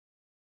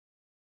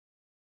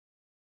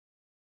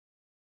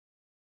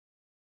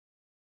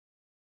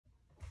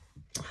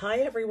Hi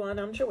everyone,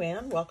 I'm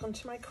Joanne. Welcome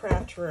to my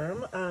craft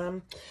room.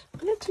 I'm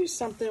going to do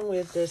something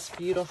with this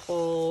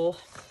beautiful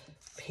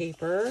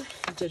paper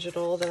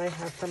digital that I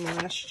have from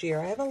last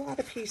year. I have a lot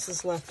of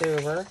pieces left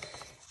over,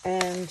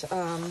 and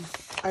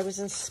I was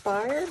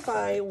inspired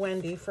by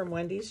Wendy from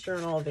Wendy's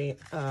Journal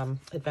of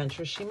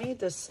Adventures. She made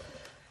this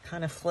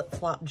kind of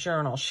flip-flop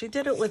journal. She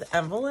did it with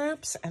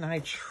envelopes, and I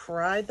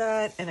tried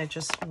that and it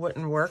just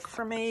wouldn't work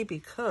for me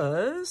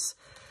because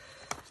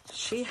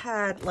she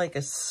had like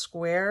a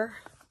square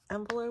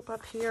envelope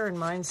up here and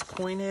mine's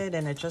pointed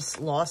and it just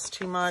lost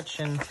too much,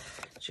 and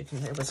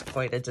it was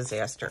quite a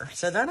disaster.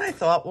 So then I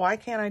thought, why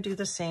can't I do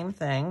the same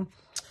thing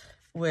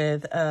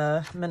with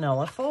a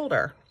manila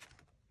folder?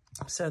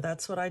 So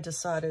that's what I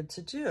decided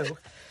to do,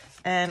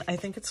 and I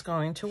think it's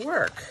going to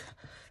work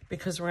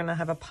because we're going to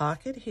have a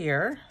pocket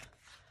here,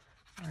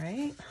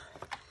 right?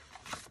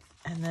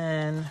 And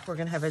then we're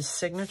going to have his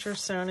signature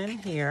sewn in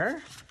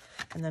here.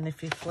 And then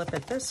if you flip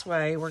it this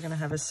way, we're going to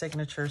have a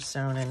signature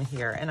sewn in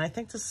here. And I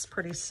think this is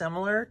pretty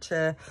similar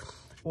to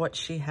what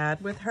she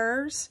had with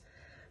hers.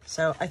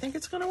 So I think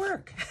it's going to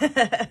work.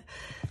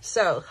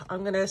 So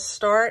I'm going to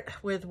start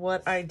with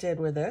what I did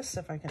with this.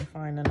 If I can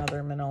find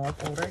another manila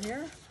folder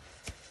here.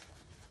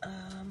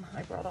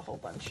 I brought a whole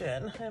bunch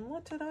in. And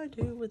what did I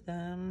do with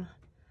them?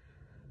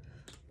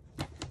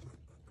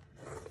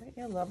 Don't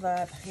you love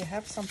that? You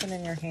have something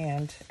in your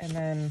hand and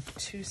then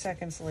 2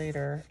 seconds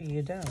later,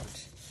 you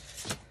don't.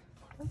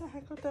 What the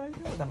heck did I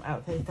do with them?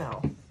 Oh, they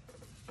fell.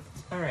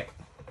 All right.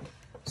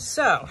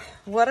 So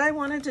what I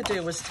wanted to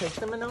do was take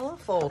the manila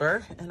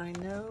folder, and I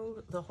know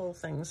the whole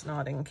thing's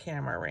not in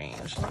camera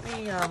range. Let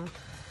me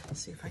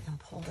see if I can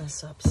pull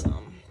this up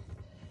some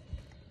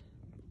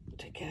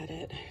to get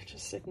it.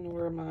 Just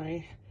ignore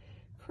my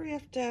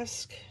craft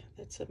desk.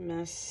 That's a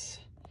mess.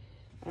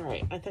 All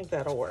right, I think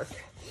that'll work.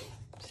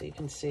 So you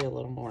can see a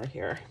little more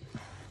here.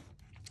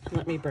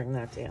 Let me bring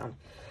that down.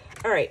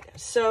 All right,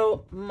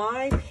 so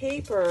my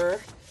paper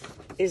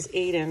is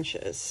 8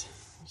 inches.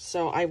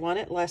 So I want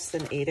it less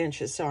than 8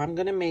 inches. So I'm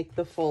gonna make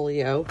the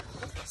folio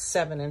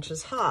 7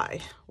 inches high,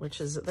 which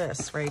is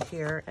this right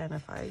here. And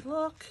if I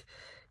look,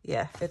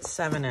 yeah, it's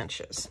 7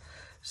 inches.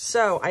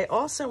 So I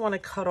also wanna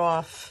cut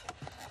off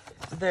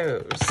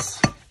those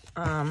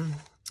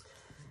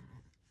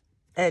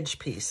edge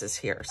pieces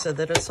here so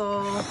that it's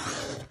all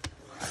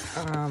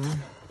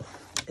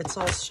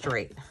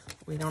straight.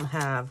 We don't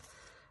have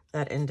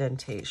that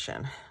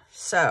indentation.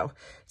 So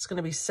it's going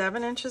to be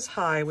 7 inches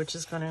high, which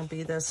is going to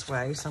be this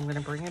way. So I'm going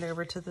to bring it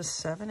over to the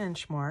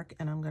 7-inch mark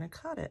and I'm going to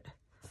cut it.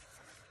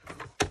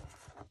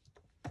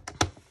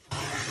 All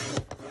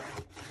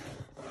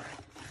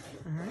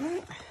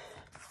right.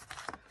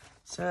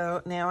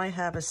 So now I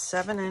have a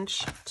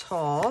 7-inch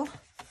tall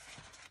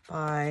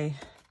by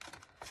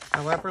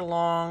however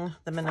long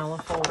the manila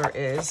folder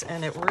is,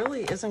 and it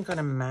really isn't going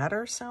to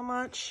matter so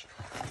much.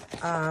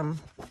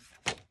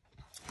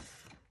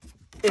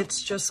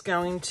 It's just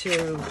going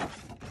to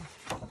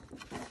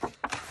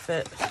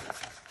fit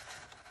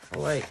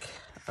like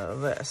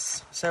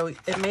this. So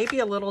it may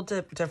be a little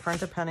different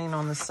depending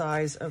on the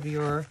size of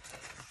your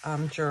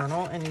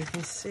journal. And you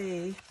can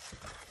see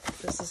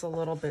this is a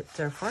little bit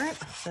different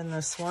than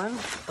this one,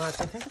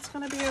 but I think it's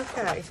going to be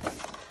okay.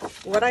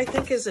 What I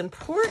think is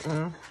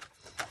important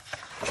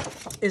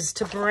is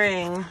to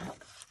bring,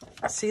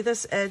 see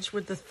this edge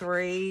with the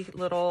 3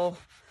 little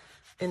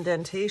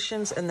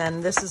indentations, and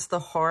then this is the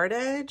hard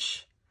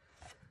edge.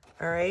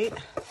 All right,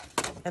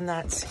 and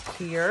that's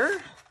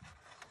here.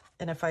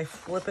 And if I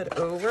flip it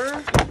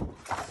over,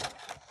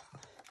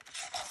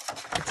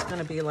 it's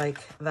gonna be like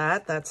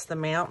that. That's the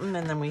mountain,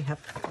 and then we have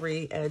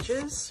 3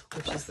 edges,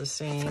 which is the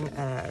same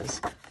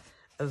as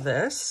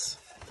this.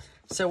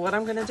 So what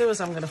I'm gonna do is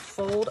I'm gonna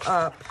fold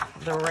up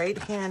the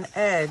right-hand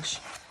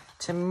edge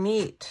to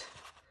meet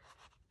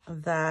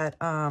that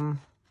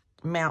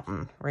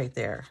mountain right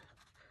there,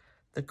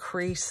 the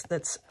crease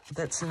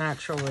that's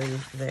naturally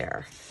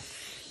there.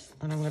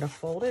 And I'm going to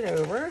fold it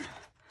over.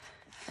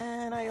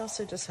 And I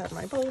also just have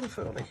my bone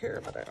folder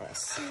here, but I don't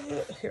see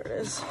it. Here it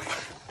is.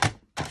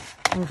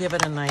 And give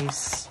it a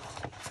nice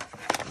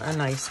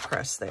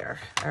press there.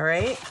 All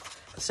right.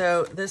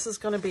 So this is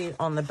going to be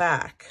on the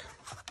back.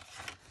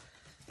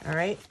 All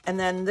right. And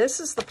then this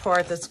is the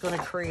part that's going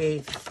to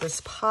create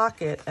this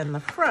pocket in the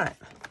front.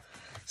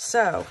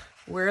 So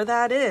where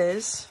that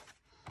is,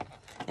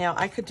 now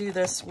I could do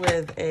this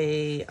with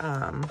a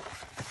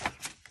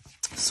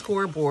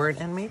scoreboard,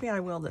 and maybe I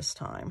will this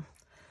time.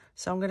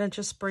 So I'm going to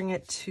just bring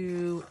it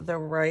to the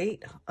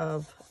right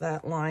of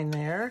that line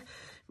there.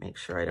 Make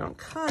sure I don't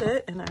cut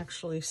it and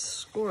actually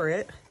score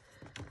it.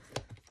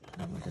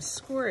 I'm going to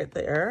score it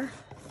there.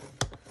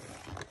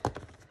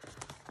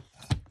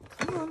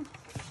 Come on.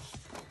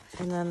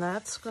 And then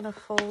that's going to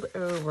fold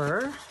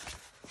over.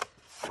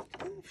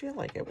 I didn't feel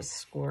like it was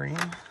scoring.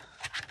 Let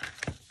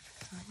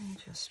me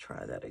just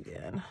try that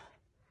again.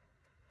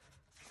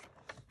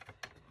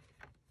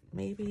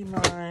 Maybe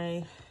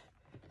I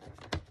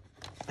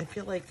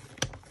feel like,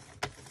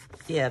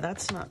 yeah,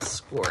 that's not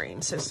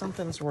scoring. So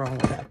something's wrong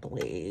with that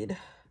blade.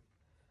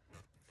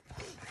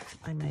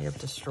 I may have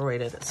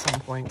destroyed it at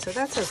some point. So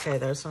that's okay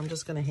though. So I'm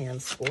just going to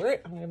hand score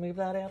it. I'm going to move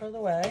that out of the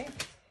way.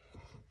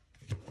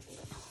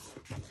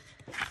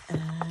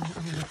 And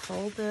I'm going to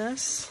fold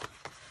this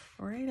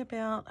right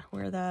about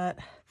where that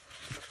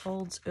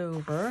folds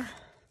over.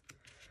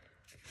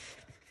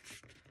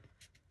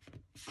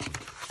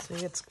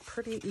 See, it's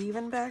pretty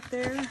even back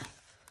there.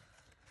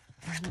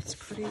 And it's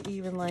pretty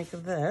even like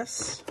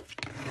this.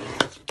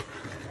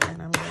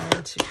 And I'm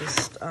going to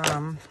just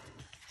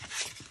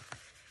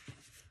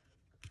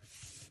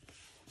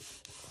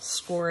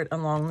score it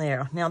along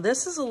there. Now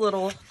this is a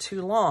little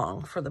too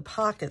long for the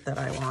pocket that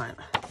I want.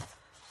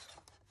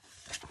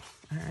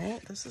 All right,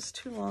 this is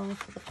too long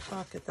for the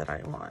pocket that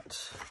I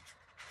want.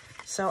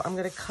 So I'm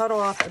going to cut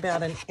off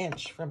about 1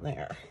 inch from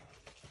there.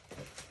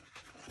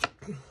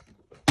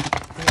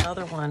 The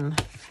other one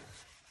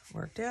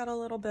worked out a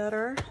little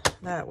better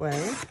that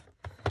way.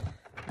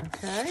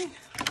 Okay.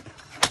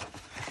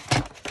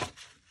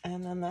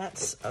 And then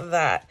that's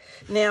that.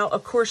 Now,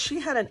 of course, she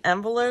had an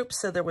envelope,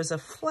 so there was a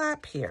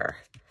flap here.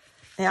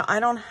 Now,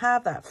 I don't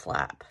have that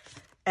flap.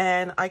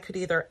 And I could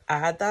either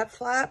add that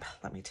flap.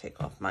 Let me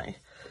take off my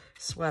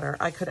sweater.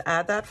 I could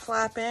add that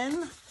flap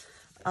in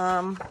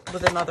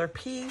with another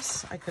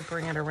piece. I could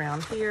bring it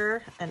around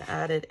here and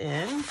add it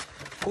in.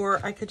 Or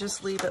I could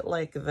just leave it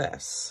like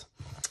this.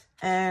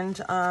 And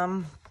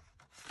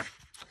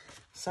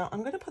so I'm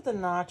going to put the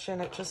notch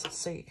in it just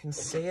so you can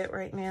see it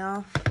right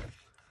now.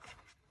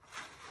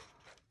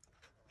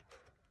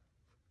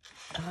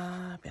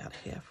 About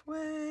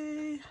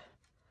halfway.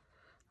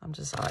 I'm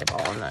just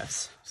eyeballing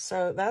this.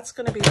 So that's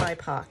going to be my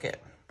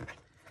pocket.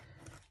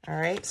 All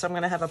right, so I'm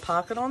going to have a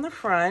pocket on the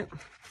front.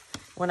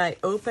 When I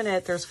open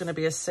it, there's going to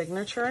be a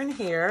signature in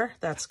here.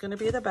 That's going to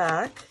be the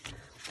back.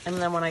 And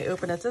then when I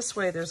open it this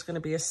way, there's going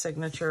to be a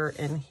signature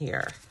in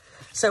here.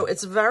 So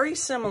it's very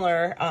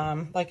similar,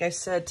 like I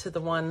said, to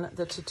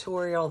the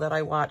tutorial that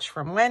I watched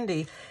from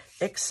Wendy,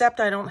 except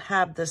I don't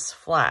have this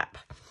flap.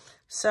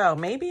 So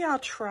maybe I'll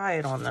try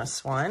it on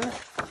this one,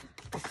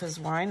 because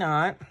why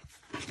not?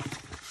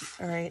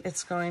 All right,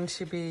 it's going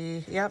to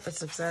be, yep,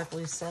 it's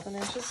exactly 7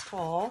 inches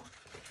tall.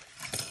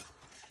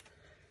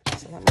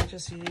 So let me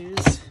just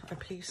use a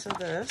piece of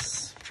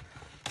this.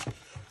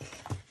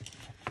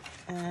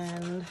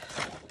 And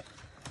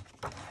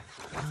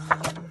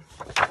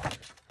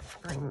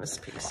bring this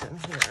piece in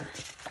here.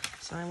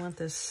 So I want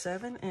this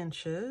 7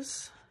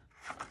 inches,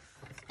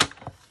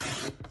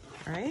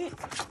 right?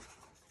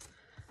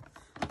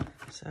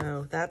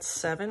 So that's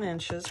 7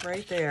 inches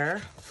right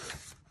there.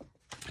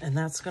 And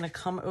that's going to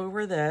come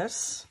over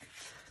this.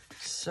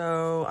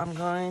 So I'm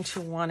going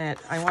to want it,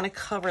 I want to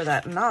cover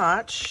that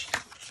notch.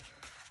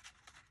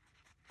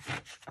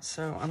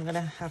 So I'm going to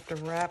have to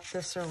wrap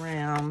this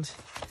around.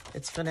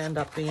 It's going to end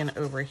up being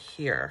over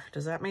here.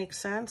 Does that make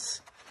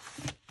sense?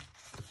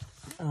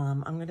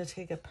 I'm going to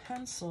take a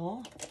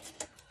pencil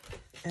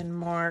and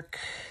mark,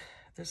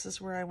 this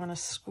is where I want a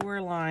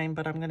score line,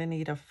 but I'm going to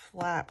need a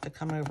flap to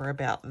come over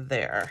about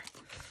there.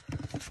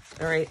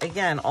 All right,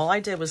 again, all I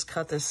did was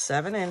cut this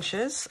 7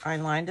 inches. I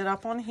lined it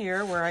up on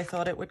here where I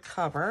thought it would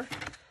cover.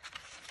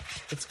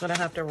 It's going to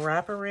have to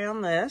wrap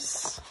around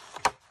this.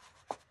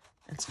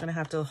 It's going to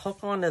have to hook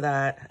onto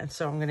that, and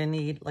so I'm going to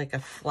need like a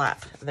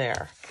flap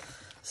there.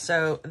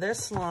 So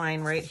this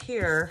line right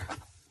here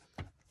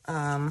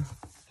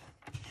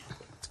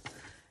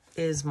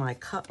is my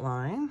cut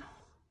line.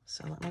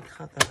 So let me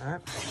cut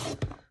that.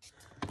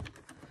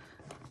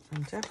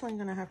 I'm definitely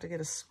going to have to get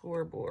a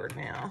scoreboard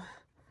now.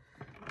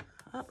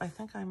 Oh, I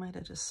think I might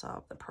have just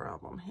solved the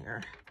problem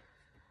here.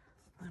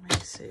 Let me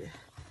see.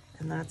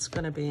 And that's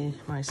going to be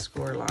my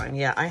score line.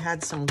 Yeah, I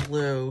had some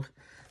glue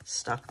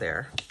stuck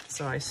there.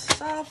 So I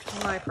solved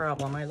my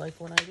problem. I like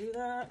when I do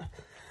that.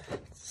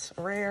 It's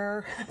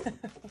rare.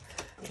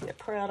 I get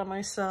proud of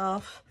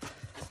myself.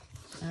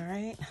 All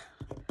right.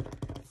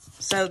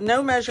 So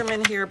no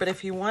measurement here, but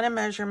if you want a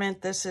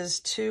measurement, this is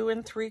 2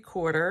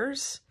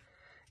 3/4.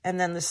 And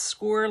then the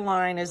score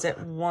line is at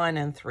 1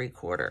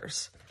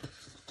 3/4.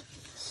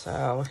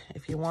 So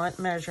if you want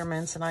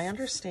measurements, and I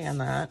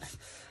understand that,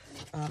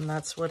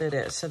 that's what it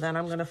is. So then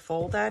I'm going to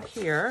fold that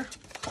here.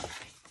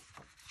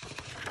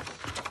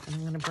 And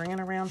I'm going to bring it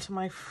around to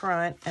my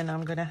front, and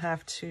I'm going to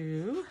have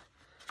to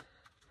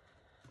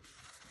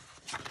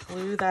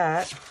glue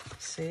that.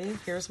 See,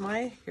 here's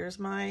my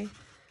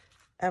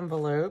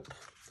envelope.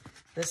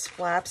 This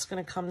flap's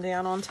going to come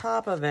down on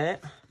top of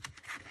it.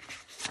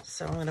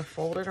 So I'm going to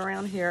fold it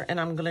around here, and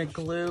I'm going to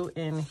glue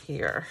in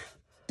here.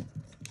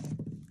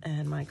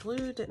 And my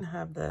glue didn't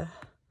have the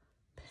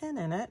pin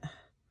in it.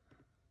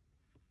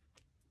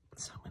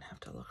 So I'm going to have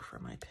to look for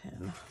my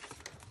pin.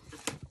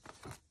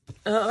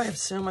 Oh, I have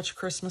so much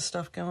Christmas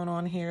stuff going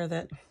on here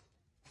that,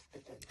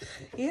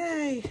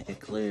 yay, it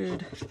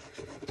glued.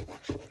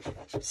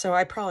 So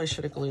I probably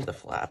should have glued the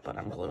flap, but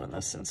I'm gluing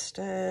this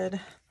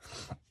instead.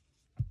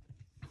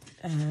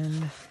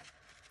 And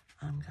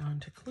I'm going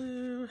to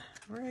glue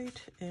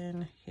right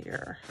in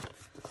here.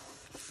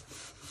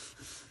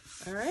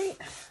 All right,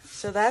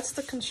 so that's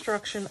the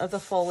construction of the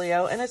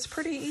folio, and it's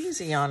pretty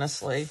easy,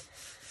 honestly.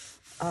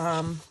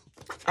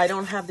 I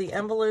don't have the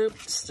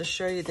envelopes to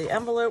show you the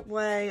envelope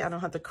way. I don't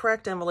have the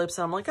correct envelopes.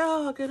 So I'm like,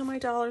 oh, I'll go to my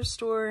dollar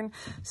store and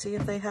see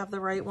if they have the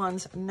right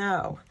ones.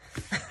 No,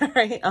 all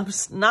right, I'm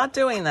not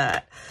doing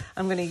that.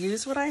 I'm going to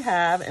use what I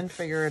have and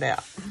figure it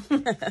out.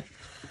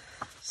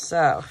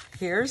 So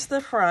here's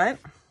the front.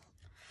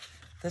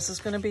 This is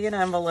going to be an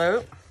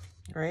envelope,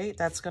 right?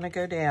 That's going to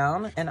go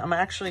down, and I'm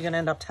actually going to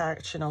end up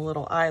attaching a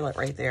little eyelet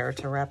right there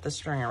to wrap the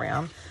string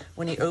around.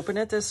 When you open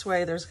it this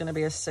way, there's going to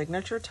be a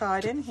signature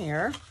tied in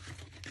here.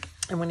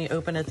 And when you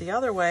open it the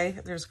other way,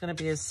 there's going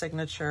to be a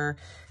signature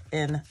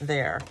in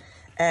there.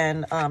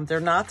 And they're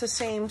not the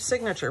same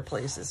signature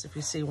places. If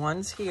you see,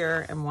 one's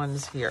here and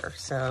one's here.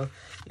 So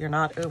you're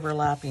not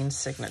overlapping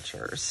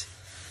signatures.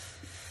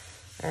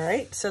 All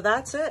right, so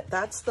that's it.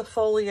 That's the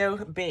folio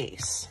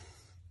base.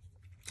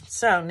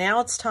 So now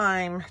it's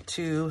time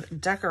to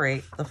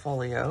decorate the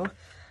folio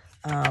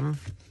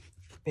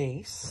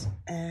base.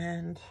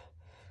 And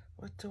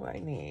what do I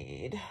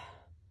need?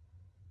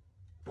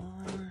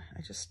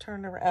 I just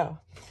turned around. Oh,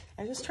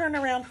 I just turned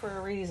around for a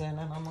reason,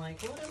 and I'm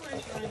like, what am I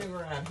trying to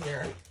grab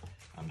here?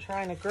 I'm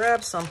trying to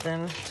grab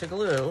something to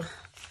glue.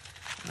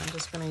 I'm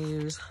just going to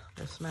use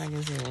this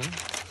magazine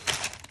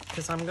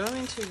because I'm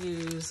going to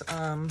use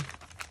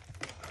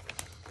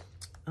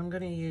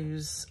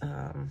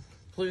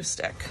glue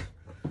stick.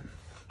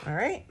 All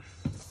right.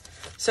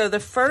 So the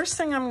first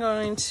thing I'm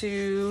going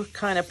to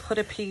kind of put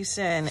a piece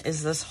in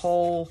is this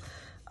whole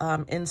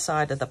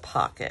inside of the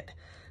pocket.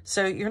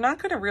 So you're not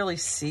going to really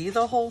see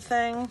the whole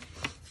thing.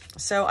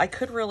 So I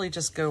could really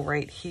just go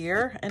right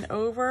here and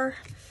over.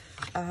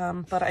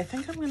 But I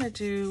think I'm going to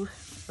do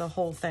the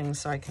whole thing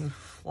so I can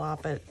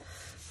flop it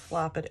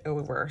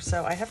over.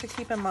 So I have to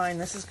keep in mind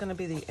this is going to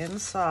be the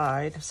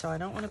inside. So I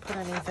don't want to put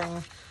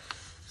anything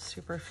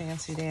super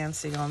fancy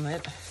dancy on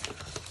it.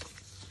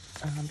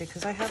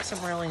 Because I have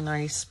some really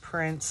nice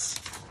prints.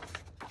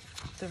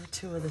 They're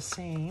two of the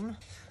same.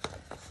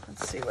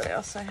 Let's see what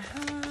else I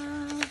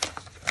have.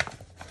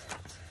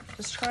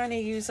 Just trying to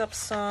use up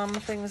some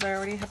things I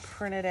already have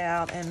printed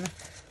out, and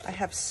I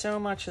have so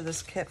much of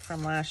this kit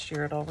from last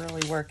year, it'll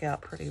really work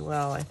out pretty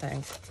well, I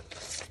think.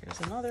 Here's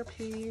another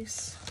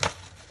piece.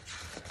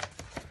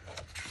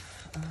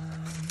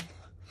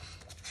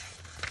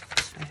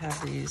 I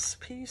have these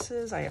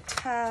pieces, I have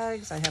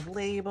tags, I have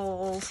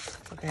labels,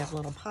 look, I have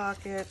little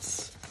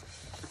pockets.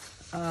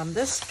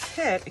 This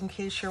kit, in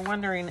case you're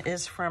wondering,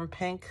 is from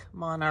Pink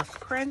Monarch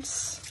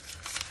Prints.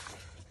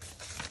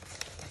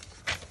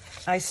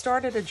 I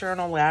started a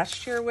journal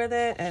last year with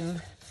it,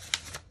 and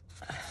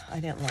I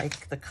didn't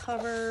like the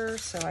cover,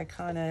 so I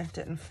kind of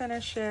didn't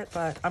finish it,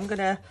 but I'm going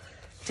to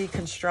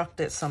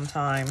deconstruct it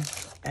sometime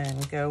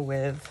and go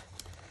with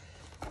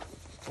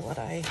what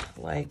I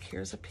like.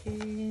 Here's a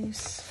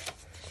piece.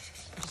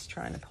 I'm just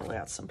trying to pull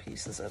out some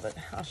pieces of it.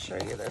 I'll show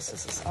you this.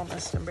 This is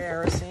almost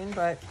embarrassing,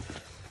 but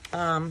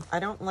I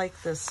don't like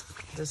this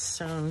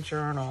sewn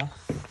journal.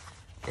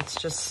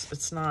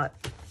 It's not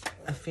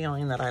a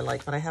feeling that I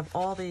like, but I have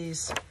all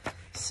these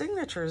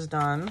signatures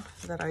done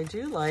that I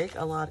do like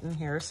a lot in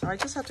here, so I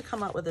just have to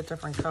come up with a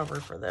different cover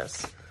for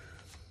this.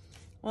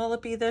 Will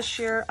it be this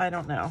year? I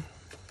don't know.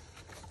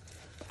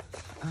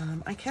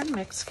 I can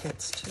mix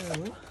kits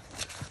too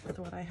with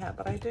what I have,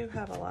 but I do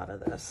have a lot of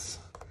this.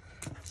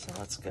 So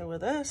let's go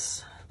with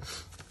this.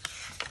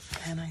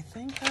 And I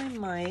think I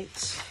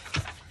might,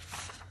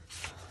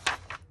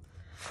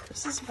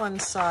 this is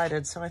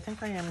one-sided, so I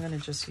think I am going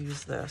to just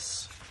use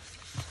this.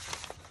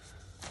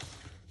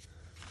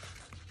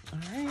 All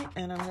right,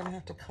 and I'm going to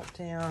have to cut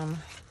down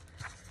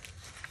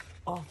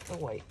off the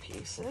white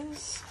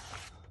pieces.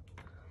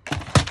 And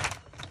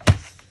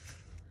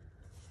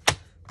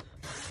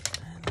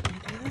let me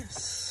do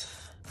this.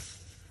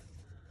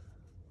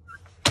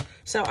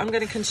 So I'm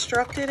going to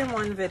construct it in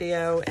one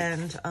video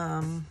and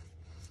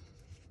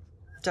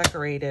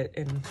decorate it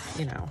in,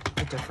 you know,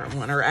 a different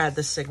one, or add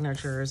the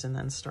signatures and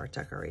then start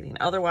decorating.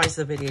 Otherwise,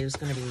 the video is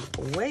going to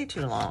be way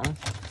too long.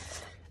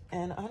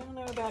 And I don't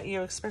know about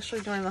you, especially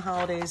during the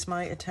holidays,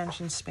 my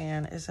attention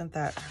span isn't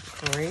that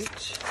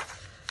great.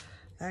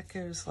 That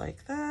goes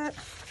like that.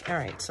 All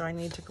right, so I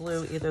need to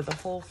glue either the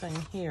whole thing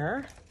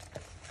here,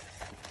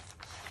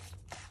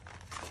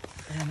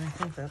 and I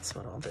think that's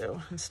what I'll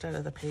do instead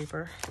of the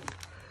paper.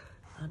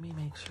 Let me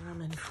make sure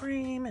I'm in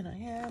frame, and I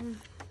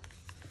am.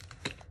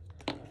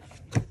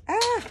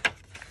 Ah!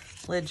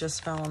 Lid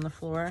just fell on the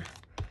floor.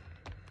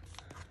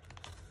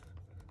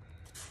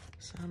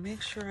 So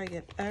make sure I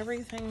get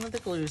everything with the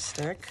glue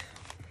stick.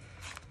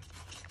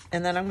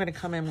 And then I'm going to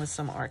come in with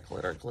some art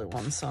glitter glue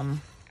on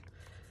some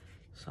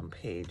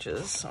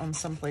pages, on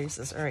some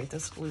places. All right,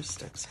 this glue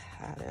stick's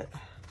had it.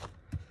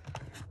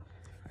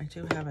 I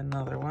do have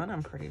another one,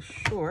 I'm pretty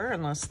sure,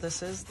 unless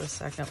this is the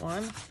second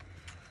one.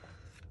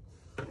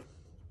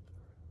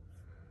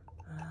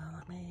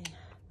 Let me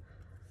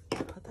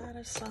put that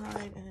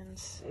aside and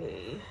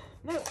see.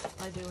 Nope,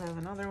 I do have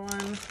another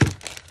one.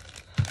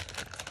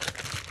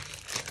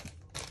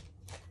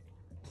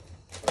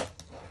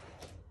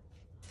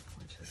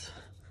 Which is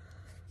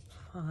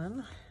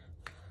fun.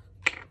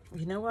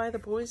 You know why the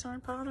boys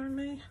aren't bothering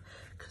me?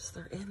 Because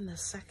they're in the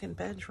second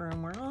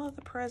bedroom where all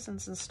the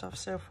presents and stuff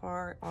so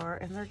far are,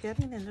 and they're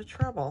getting into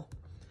trouble.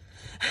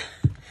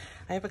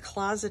 I have a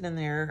closet in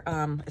there.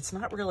 It's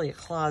not really a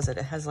closet.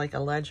 It has like a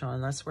ledge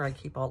on. That's where I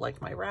keep all like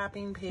my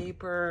wrapping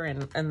paper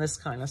and this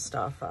kind of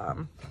stuff.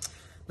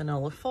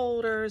 Manila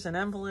folders and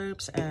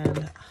envelopes.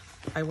 And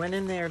I went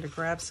in there to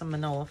grab some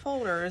manila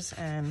folders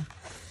and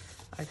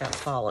I got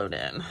followed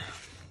in.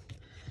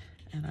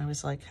 And I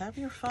was like, have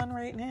your fun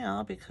right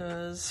now,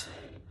 because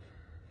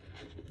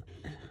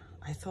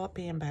I thought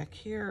being back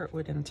here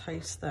would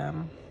entice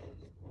them.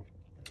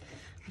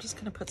 I'm just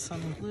gonna put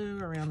some glue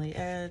around the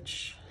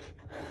edge.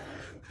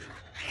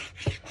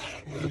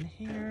 And in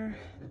here,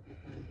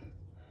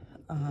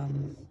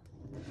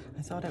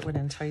 I thought it would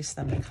entice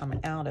them to come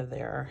out of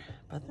there,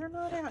 but they're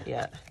not out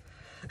yet.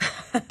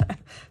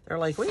 They're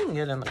like, we can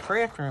get in the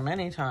craft room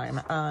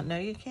anytime. No,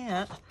 you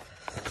can't.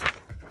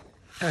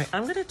 All right,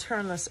 I'm gonna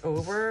turn this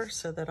over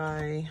so that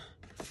I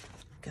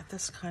get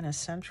this kind of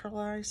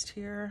centralized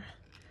here,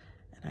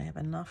 and I have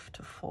enough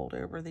to fold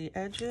over the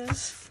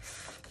edges.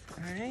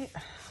 All right,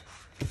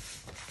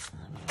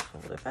 I'm gonna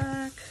fold it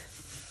back.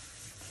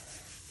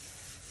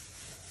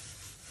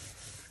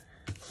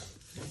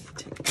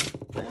 Take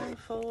the bag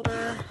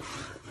folder,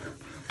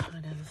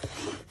 kind of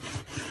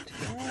do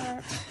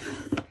that.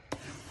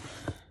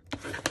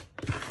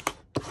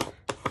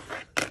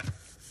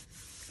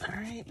 All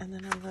right, and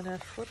then I'm gonna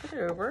flip it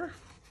over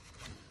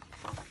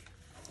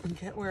and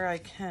get where I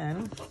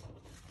can.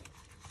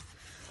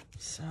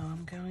 So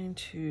I'm going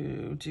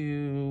to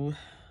do,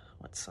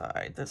 what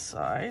side? This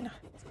side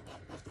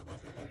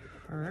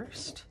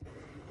first.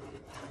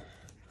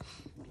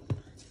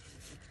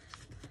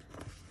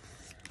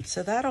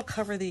 So that'll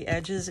cover the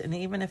edges, and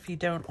even if you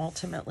don't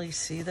ultimately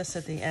see this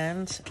at the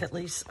end, at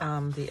least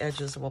the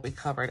edges will be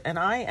covered. And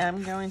I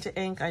am going to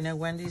ink. I know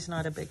Wendy's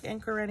not a big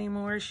inker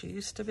anymore. She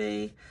used to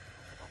be.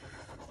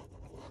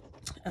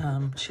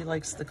 She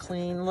likes the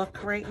clean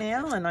look right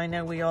now, and I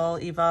know we all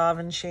evolve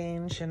and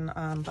change, and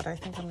but I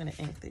think I'm going to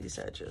ink these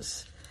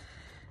edges.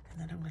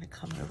 And then I'm going to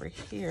come over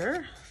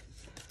here.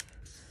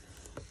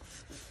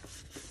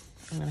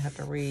 I'm going to have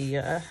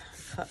to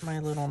cut my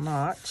little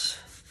knot.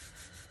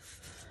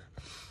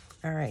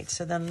 All right,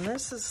 so then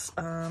this is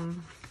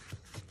going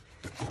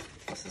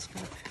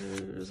to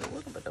pose a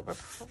little bit of a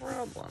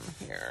problem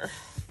here.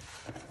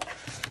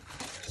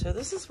 So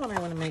this is what I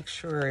want to make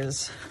sure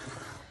is,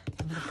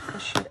 I'm going to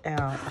push it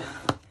out.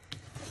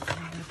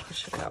 I'm going to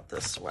push it out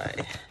this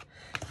way.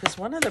 Because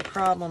one of the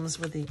problems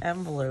with the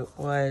envelope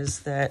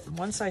was that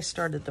once I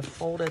started to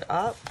fold it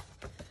up,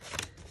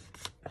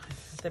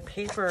 the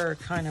paper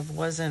kind of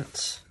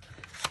wasn't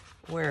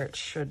where it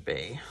should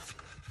be.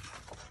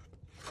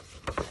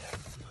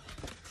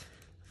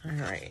 All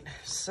right,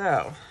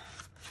 so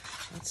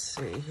let's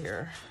see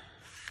here.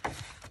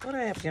 What do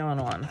I have going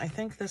on? I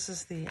think this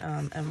is the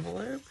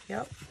envelope.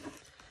 Yep.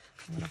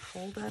 I'm going to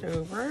fold that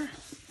over.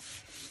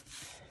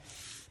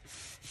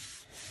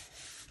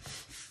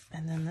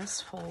 And then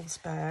this folds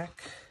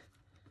back.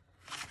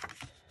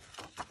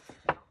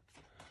 How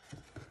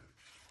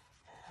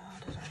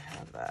did I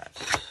have that?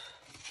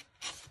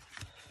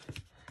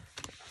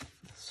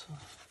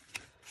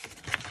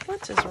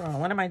 What is wrong?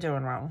 What am I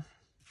doing wrong?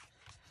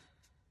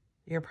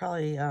 You're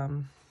probably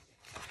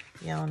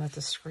yelling at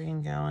the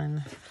screen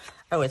going,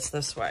 oh, it's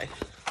this way.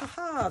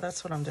 Aha,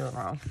 that's what I'm doing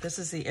wrong. This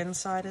is the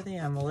inside of the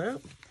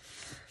envelope.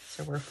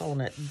 So we're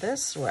folding it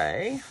this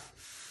way.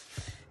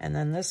 And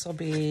then this will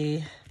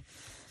be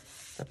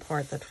the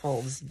part that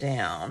folds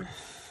down.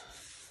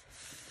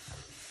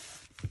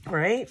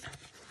 Right?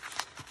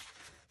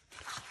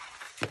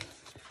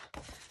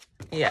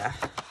 Yeah.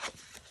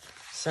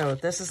 So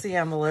this is the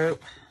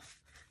envelope.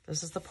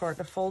 This is the part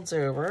that folds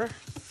over.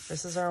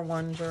 This is our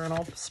one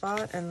journal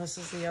spot, and this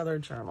is the other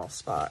journal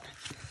spot.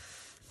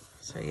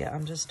 So yeah,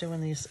 I'm just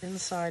doing this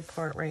inside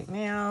part right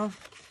now.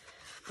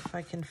 If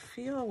I can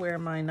feel where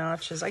my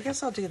notch is, I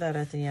guess I'll do that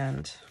at the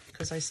end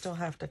because I still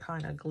have to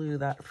kind of glue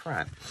that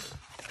front.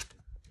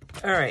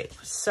 All right,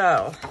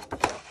 so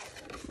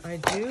I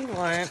do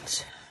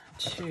want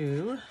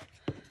to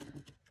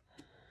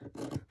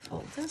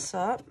fold this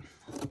up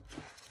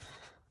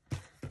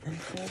and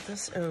fold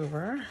this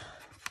over.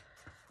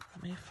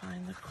 Let me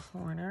find the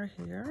corner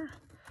here.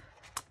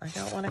 I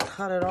don't want to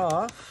cut it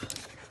off.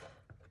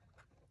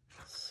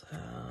 So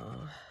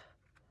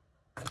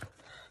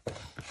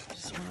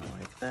just want it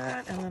like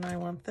that. And then I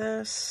want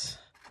this.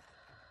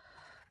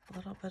 A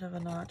little bit of a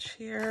notch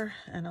here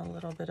and a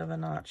little bit of a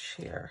notch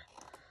here.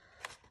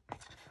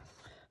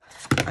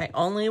 I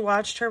only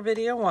watched her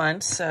video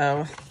once,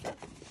 so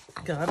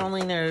God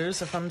only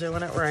knows if I'm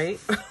doing it right.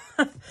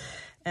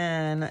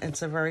 And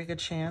it's a very good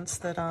chance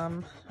that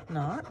I'm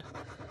not.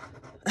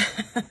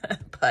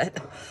 But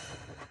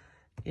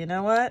you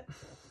know what?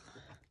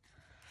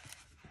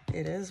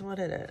 It is what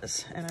it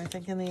is. And I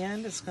think in the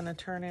end, it's going to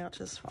turn out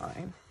just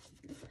fine.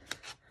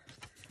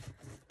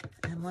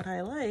 And what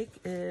I like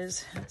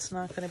is it's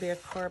not going to be a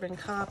carbon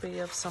copy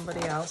of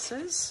somebody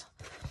else's.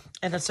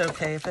 And it's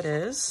okay if it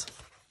is.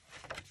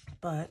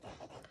 But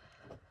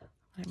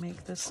I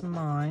make this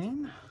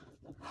mine.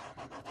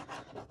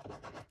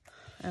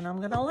 And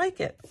I'm gonna like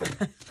it.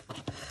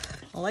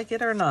 Like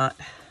it or not.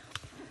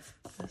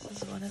 This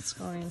is what it's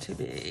going to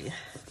be.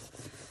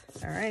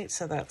 All right,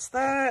 so that's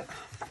that.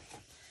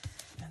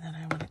 And then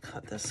I want to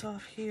cut this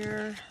off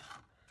here.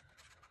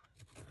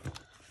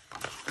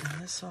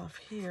 And this off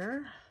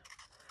here.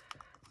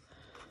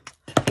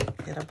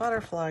 Get a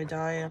butterfly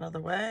die out of the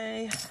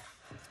way.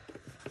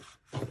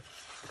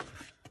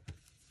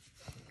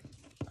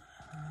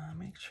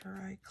 Make sure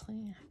I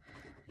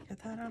get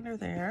that under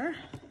there.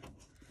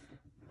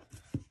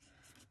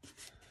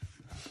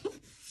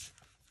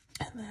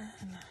 And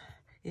then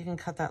you can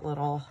cut that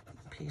little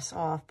piece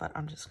off, but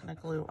I'm just going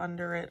to glue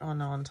under it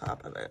on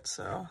top of it,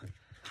 so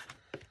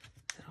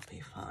it'll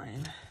be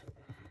fine.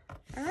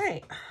 All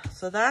right,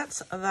 so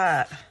that's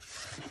that.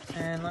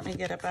 And let me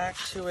get it back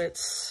to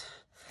its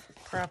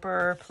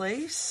proper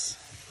place.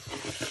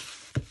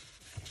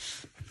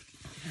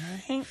 All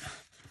right,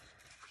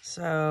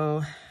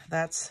 so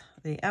that's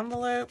the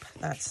envelope,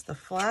 that's the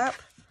flap.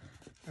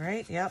 All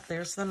right, yep,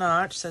 there's the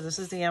notch. So this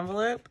is the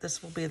envelope.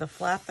 This will be the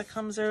flap that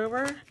comes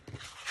over.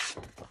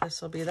 This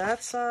will be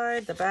that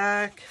side, the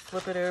back,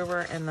 flip it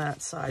over, and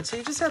that side. So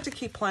you just have to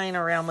keep playing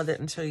around with it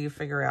until you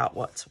figure out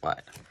what's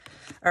what.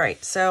 All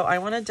right, so I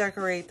want to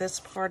decorate this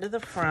part of the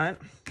front,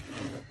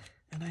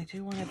 and I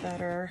do want a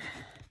better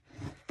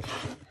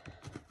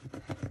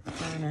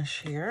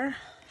varnish here,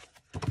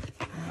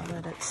 now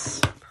that it's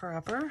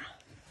proper.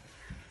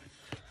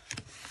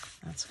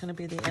 That's going to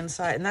be the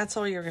inside, and that's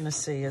all you're going to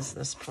see is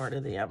this part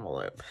of the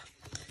envelope.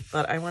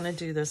 But I want to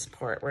do this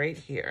part right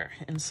here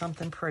in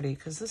something pretty,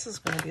 because this is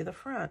going to be the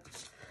front.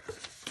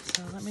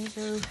 So let me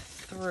go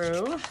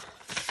through.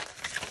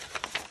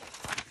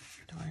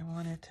 Do I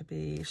want it to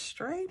be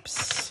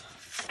stripes?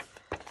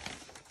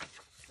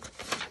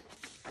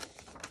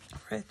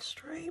 Red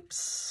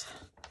stripes.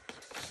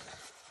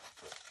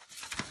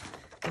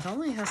 It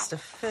only has to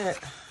fit.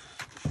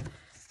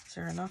 Is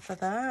there enough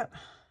of that?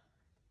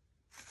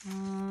 I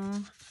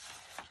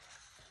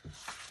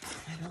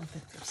don't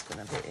think there's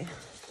going to be.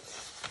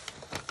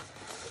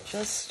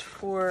 Just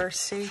for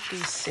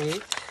safety's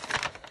sake.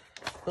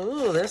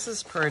 Ooh, this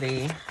is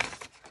pretty.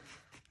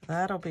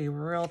 That'll be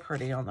real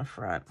pretty on the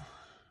front.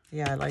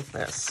 Yeah, I like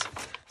this.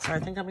 So I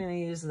think I'm going to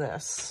use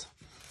this.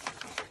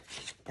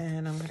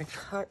 And I'm going to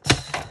cut,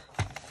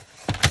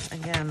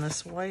 again,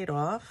 this white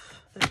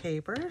off the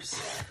papers.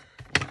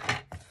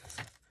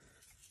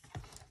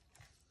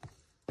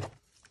 A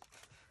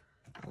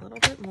little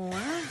bit more.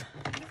 I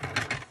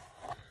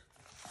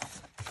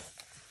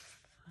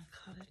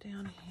cut it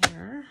down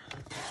here.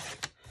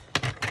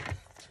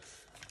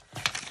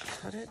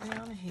 Cut it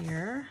down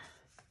here.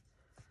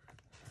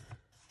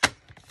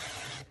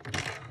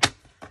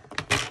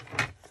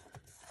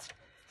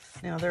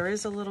 Now there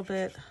is a little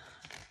bit,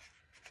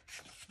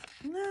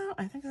 no,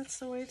 I think that's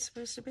the way it's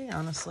supposed to be,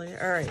 honestly.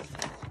 All right,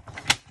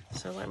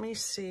 so let me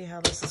see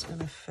how this is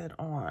gonna fit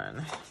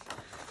on.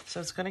 So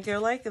it's gonna go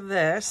like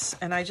this,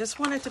 and I just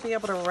want it to be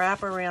able to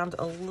wrap around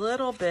a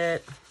little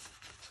bit,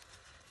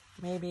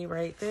 maybe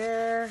right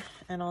there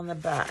and on the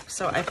back.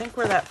 So I think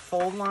where that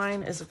fold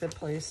line is a good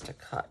place to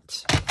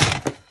cut.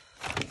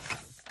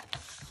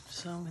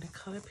 So I'm going to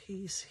cut a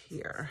piece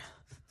here.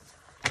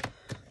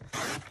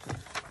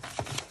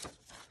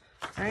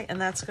 All right,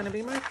 and that's going to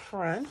be my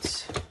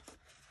front.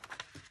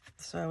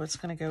 So it's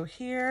going to go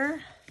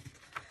here.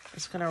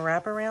 It's going to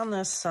wrap around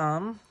this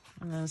some,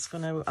 and then it's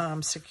going to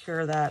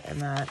secure that,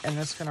 and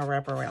it's going to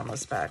wrap around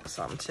this back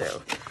some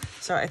too.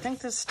 So I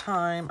think this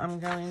time I'm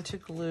going to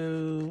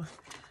glue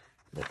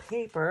the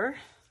paper.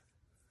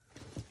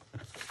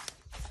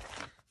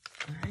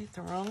 All right,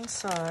 the wrong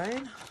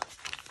side.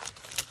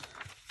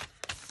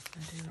 I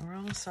do the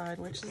wrong side,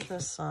 which is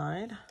this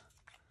side.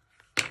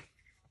 I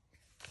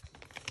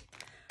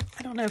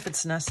don't know if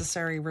it's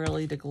necessary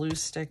really to glue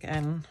stick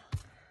and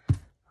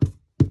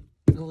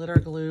glitter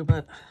glue,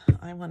 but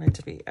I want it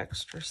to be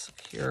extra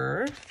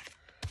secure.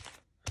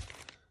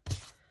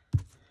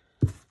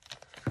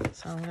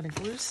 So I'm going to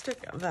glue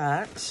stick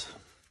that.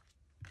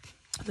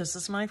 This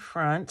is my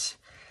front.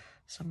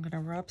 So I'm going to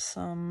run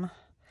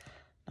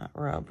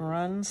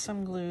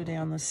some glue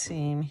down the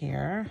seam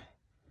here,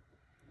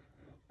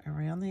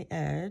 around the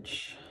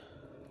edge,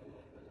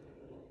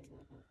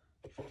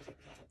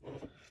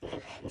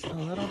 a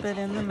little bit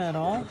in the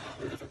middle,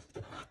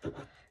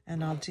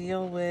 and I'll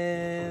deal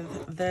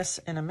with this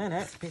in a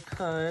minute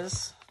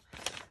because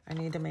I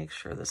need to make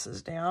sure this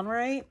is down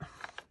right.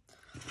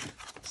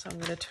 So I'm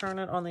going to turn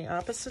it on the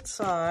opposite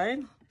side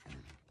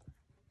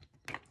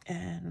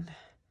and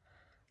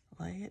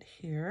lay it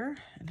here,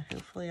 and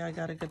hopefully I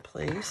got a good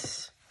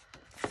place.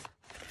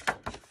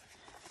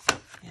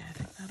 Yeah, I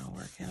think that'll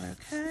work out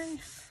okay.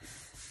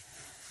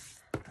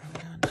 I'm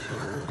going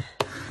to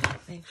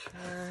make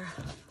sure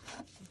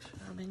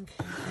I'm in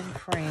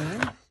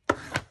frame.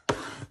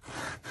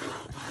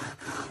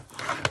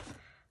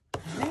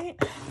 All right,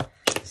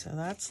 so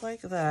that's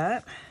like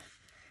that.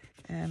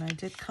 And I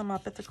did come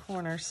up at the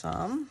corner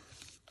some.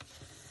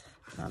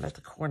 Not at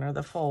the corner,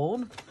 the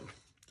fold.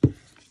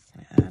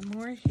 Add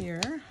more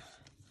here.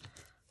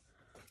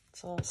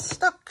 It's all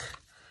stuck.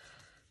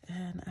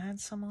 And add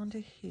some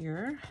onto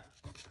here.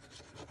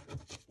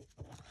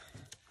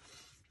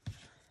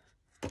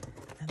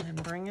 And then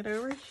bring it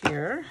over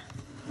here.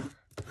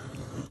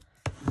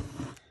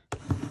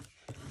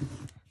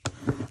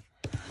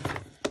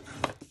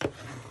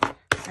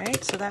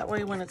 Right, so that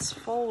way when it's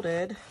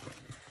folded,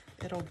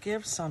 it'll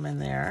give some in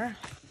there.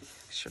 I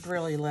should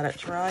really let it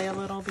dry a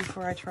little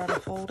before I try to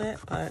fold it,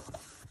 but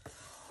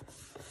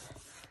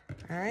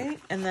all right.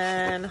 And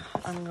then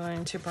I'm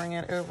going to bring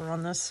it over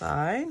on this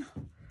side.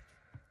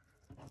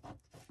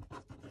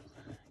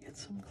 Get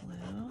some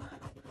glue.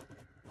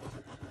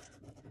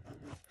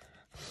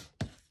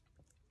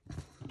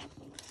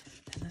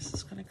 And this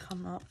is going to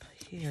come up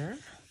here.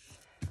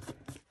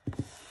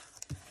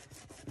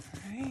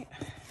 All right.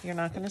 You're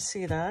not going to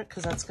see that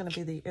because that's going to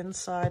be the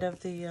inside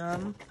of the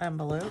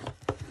envelope.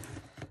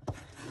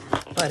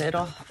 But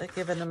it'll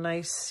give it a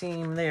nice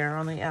seam there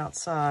on the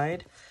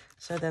outside.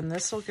 So then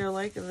this will go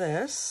like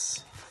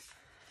this.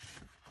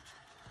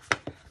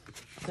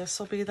 This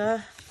will be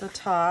the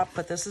top,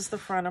 but this is the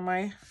front of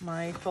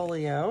my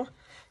folio.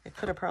 It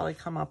could have probably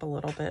come up a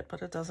little bit,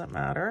 but it doesn't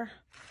matter.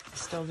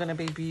 It's still going to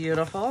be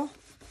beautiful.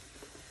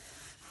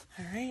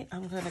 All right,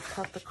 I'm going to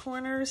cut the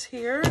corners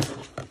here.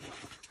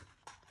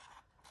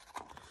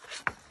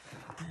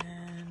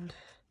 And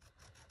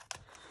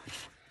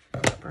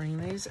bring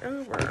these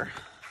over.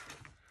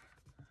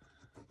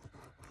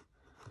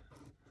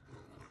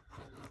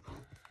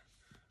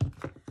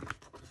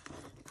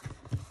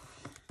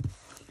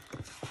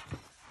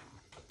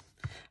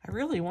 I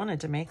really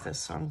wanted to make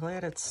this, so I'm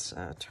glad it's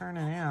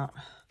turning out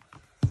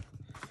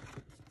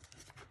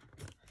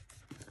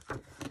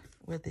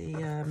with the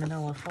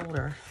manila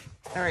folder.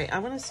 All right,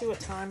 I'm going to see what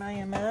time I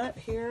am at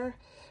here.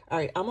 All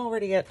right, I'm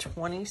already at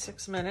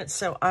 26 minutes,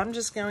 so I'm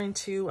just going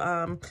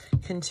to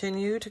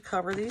continue to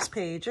cover these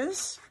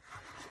pages.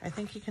 I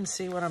think you can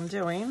see what I'm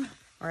doing,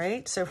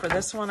 right? So for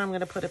this one, I'm going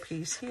to put a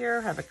piece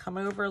here, have it come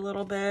over a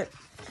little bit,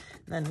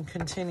 then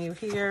continue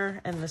here,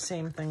 and the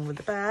same thing with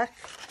the back.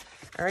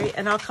 All right,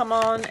 and I'll come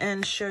on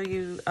and show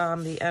you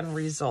the end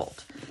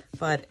result.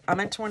 But I'm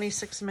at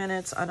 26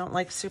 minutes. I don't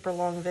like super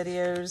long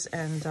videos,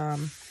 and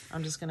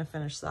I'm just going to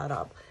finish that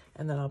up.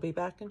 And then I'll be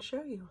back and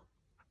show you.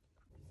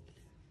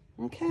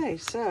 Okay,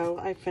 so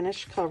I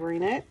finished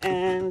covering it,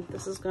 and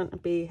this is going to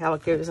be how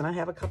it goes. And I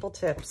have a couple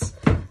tips.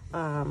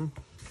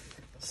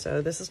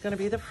 So this is going to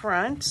be the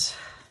front,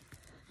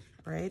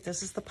 right?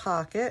 This is the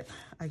pocket.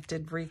 I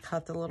did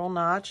recut the little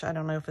notch. I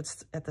don't know if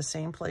it's at the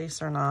same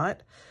place or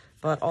not.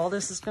 But all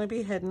this is going to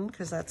be hidden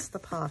because that's the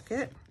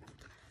pocket.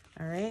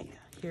 All right,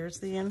 here's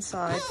the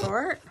inside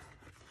part.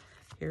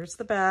 Here's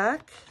the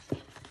back.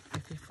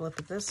 If you flip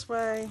it this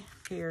way,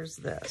 here's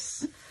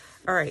this.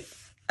 All right,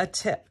 a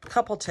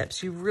couple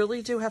tips. You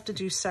really do have to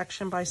do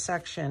section by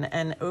section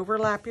and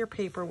overlap your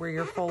paper where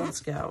your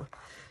folds go.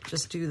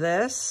 Just do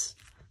this,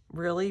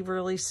 really,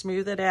 really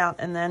smooth it out,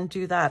 and then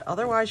do that.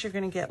 Otherwise, you're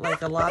going to get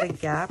like a lot of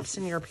gaps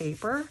in your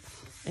paper,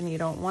 and you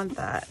don't want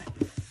that.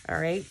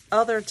 All right,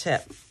 other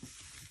tip.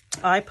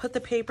 I put the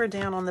paper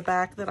down on the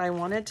back that I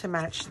wanted to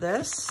match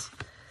this,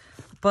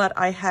 but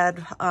I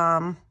had,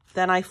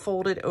 then I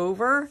folded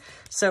over,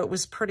 so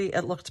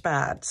it looked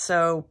bad.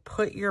 So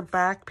put your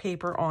back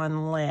paper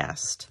on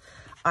last.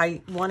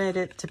 I wanted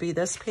it to be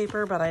this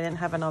paper, but I didn't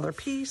have another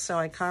piece, so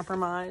I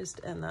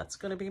compromised, and that's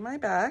going to be my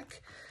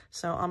back.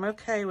 So I'm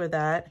okay with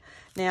that.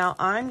 Now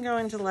I'm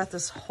going to let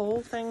this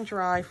whole thing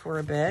dry for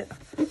a bit.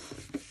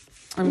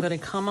 I'm going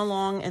to come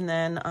along and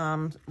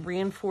then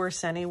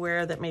reinforce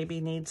anywhere that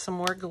maybe needs some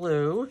more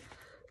glue,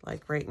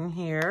 like right in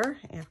here.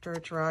 After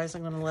it dries,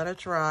 I'm going to let it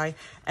dry.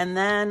 And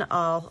then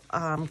I'll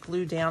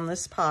glue down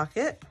this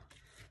pocket.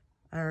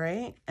 All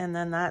right. And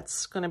then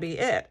that's going to be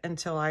it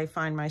until I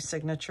find my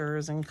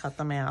signatures and cut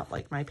them out,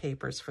 like my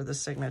papers for the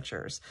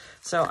signatures.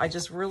 So I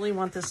just really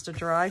want this to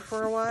dry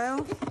for a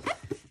while.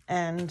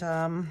 And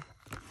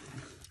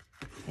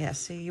yeah,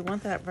 see, you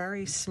want that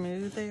very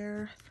smooth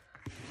there.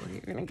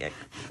 You're going to get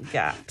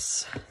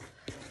gaps.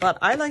 But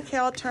I like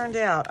how it turned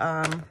out.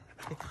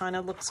 It kind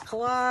of looks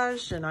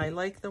collaged, and I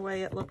like the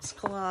way it looks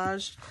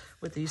collaged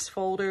with these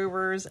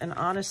foldovers. And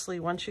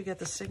honestly, once you get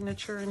the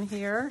signature in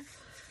here,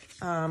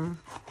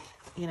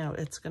 you know,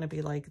 it's going to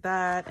be like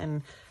that.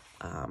 And,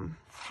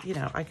 you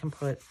know, I can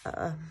put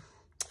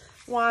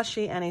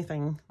washi,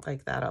 anything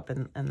like that up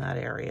in that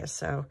area.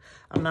 So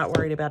I'm not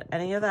worried about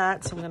any of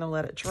that. So I'm going to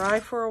let it dry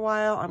for a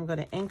while. I'm going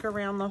to ink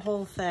around the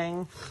whole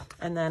thing.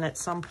 And then at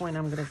some point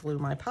I'm going to glue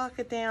my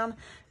pocket down.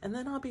 And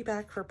then I'll be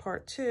back for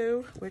part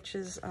 2, which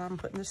is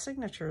putting the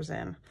signatures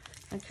in.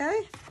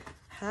 Okay?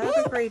 Have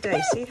a great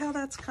day. See how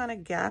that's kind of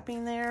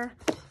gapping there?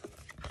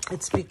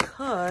 It's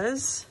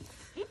because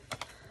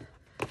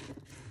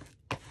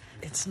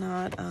it's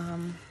not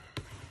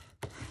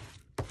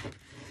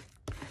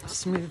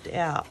smoothed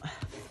out.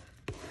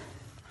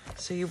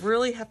 So you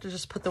really have to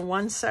just put the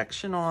one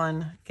section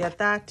on, get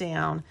that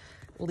down,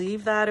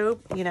 leave that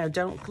open, you know,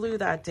 don't glue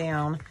that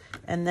down,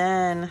 and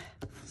then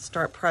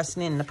start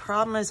pressing in. The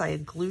problem is I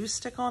had glue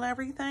stick on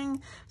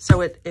everything,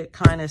 so it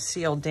kind of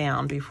sealed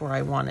down before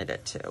I wanted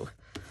it to.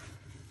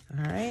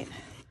 All right,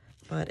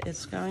 but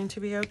it's going to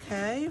be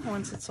okay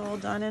once it's all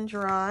done and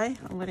dry.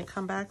 I'm going to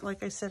come back,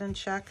 like I said, and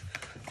check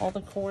all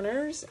the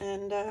corners,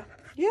 and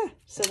yeah,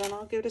 so then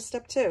I'll go to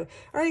step 2.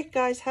 All right,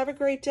 guys, have a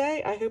great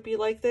day. I hope you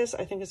like this.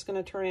 I think it's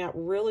going to turn out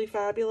really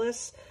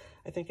fabulous.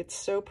 I think it's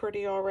so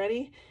pretty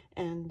already,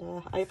 and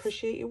I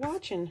appreciate you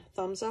watching.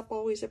 Thumbs up,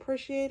 always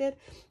appreciated.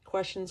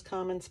 Questions,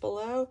 comments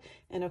below.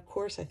 And of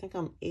course, I think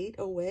I'm 8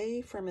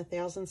 away from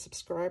 1,000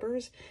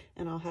 subscribers,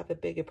 and I'll have a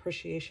big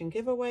appreciation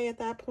giveaway at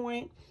that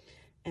point.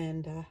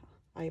 And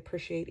I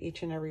appreciate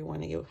each and every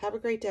one of you. Have a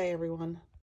great day, everyone.